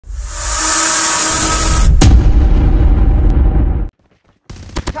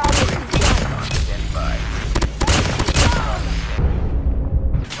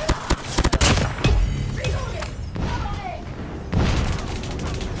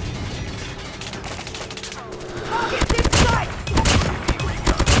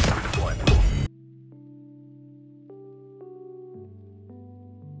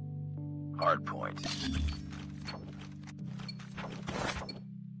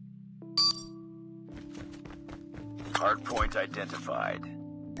Hardpoint identified.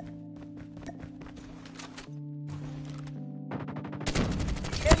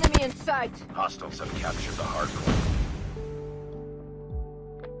 Enemy in sight. Hostiles have captured the hardpoint.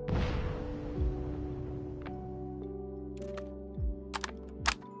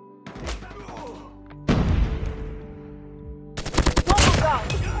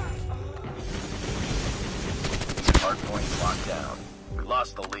 Hardpoint locked down. We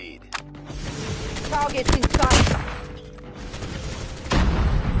lost the lead. Targets in sight.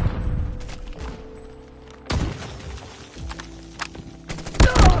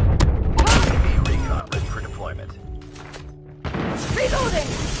 UAV recon ready for deployment. Reloading!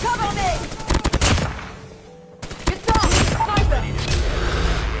 Cover me! Get down! Sniper!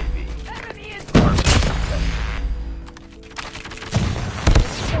 UAV. Enemy in Hardpoint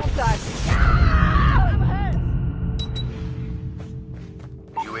contact!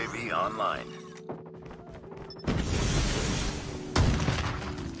 UAV online.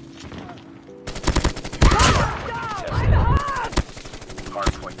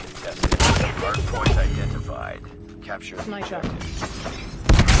 Hardpoint contested. Hardpoint identified. Capture the Sniper. objective.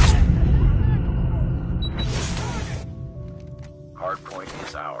 Hardpoint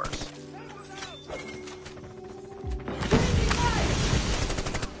is ours.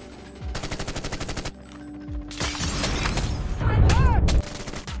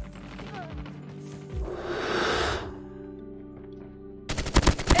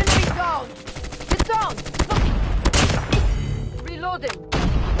 Enemy down! Get down! Reloading!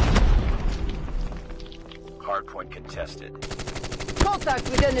 Hardpoint contested. Contact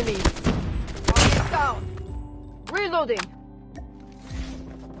with enemy! Target down! Reloading!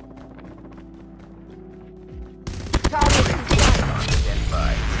 Target in sight! Standing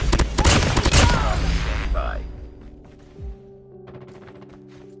by. Standing by.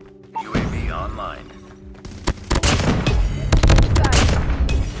 UAV online.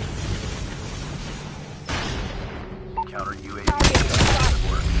 Counter UAV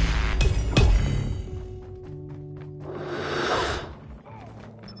doesn't work.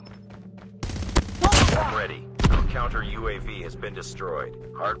 All ready. Our counter UAV has been destroyed.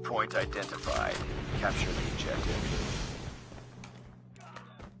 Hardpoint identified. Capture the objective.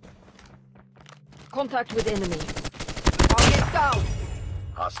 Contact with enemy. Target down!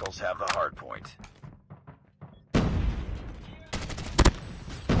 Hostiles have the hardpoint.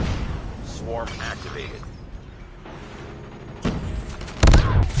 Swarm activated.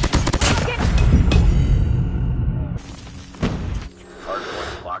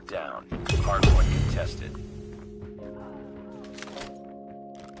 Hardpoint locked down. Hardpoint contested.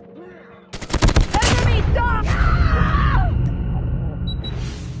 Enemy down!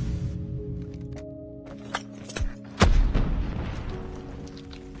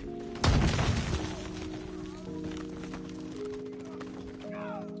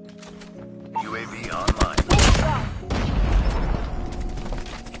 UAV online.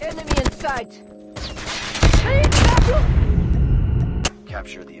 Enemy in sight.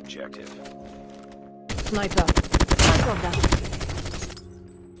 Capture the objective. Sniper. Sniper down.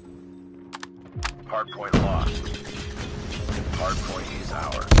 Hardpoint lost. Hardpoint is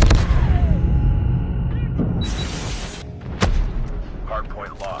ours.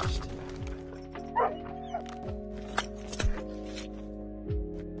 Hardpoint lost.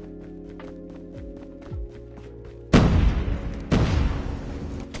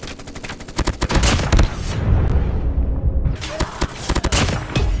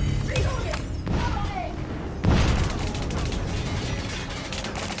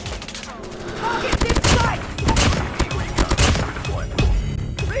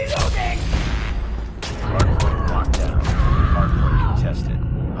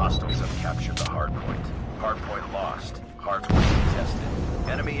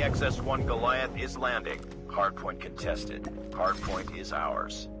 XS-1 Goliath is landing. Hardpoint contested. Hardpoint is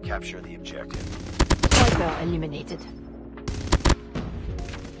ours. Capture the objective. Sniper eliminated.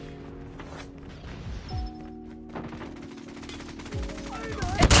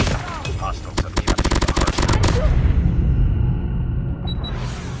 Hostiles have captured the hardpoint.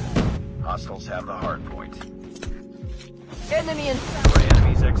 Hostiles have the hardpoint. Enemy in For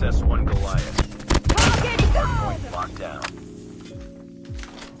enemy's XS-1 Goliath. target down! Hardpoint locked down.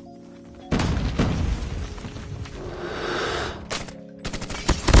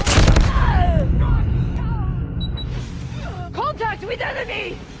 Contact with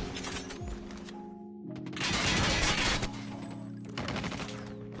enemy!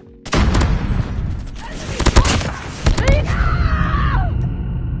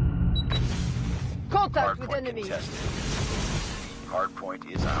 Contact with Hardpoint enemy! contested. Hardpoint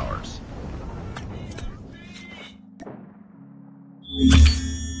is ours. Codm.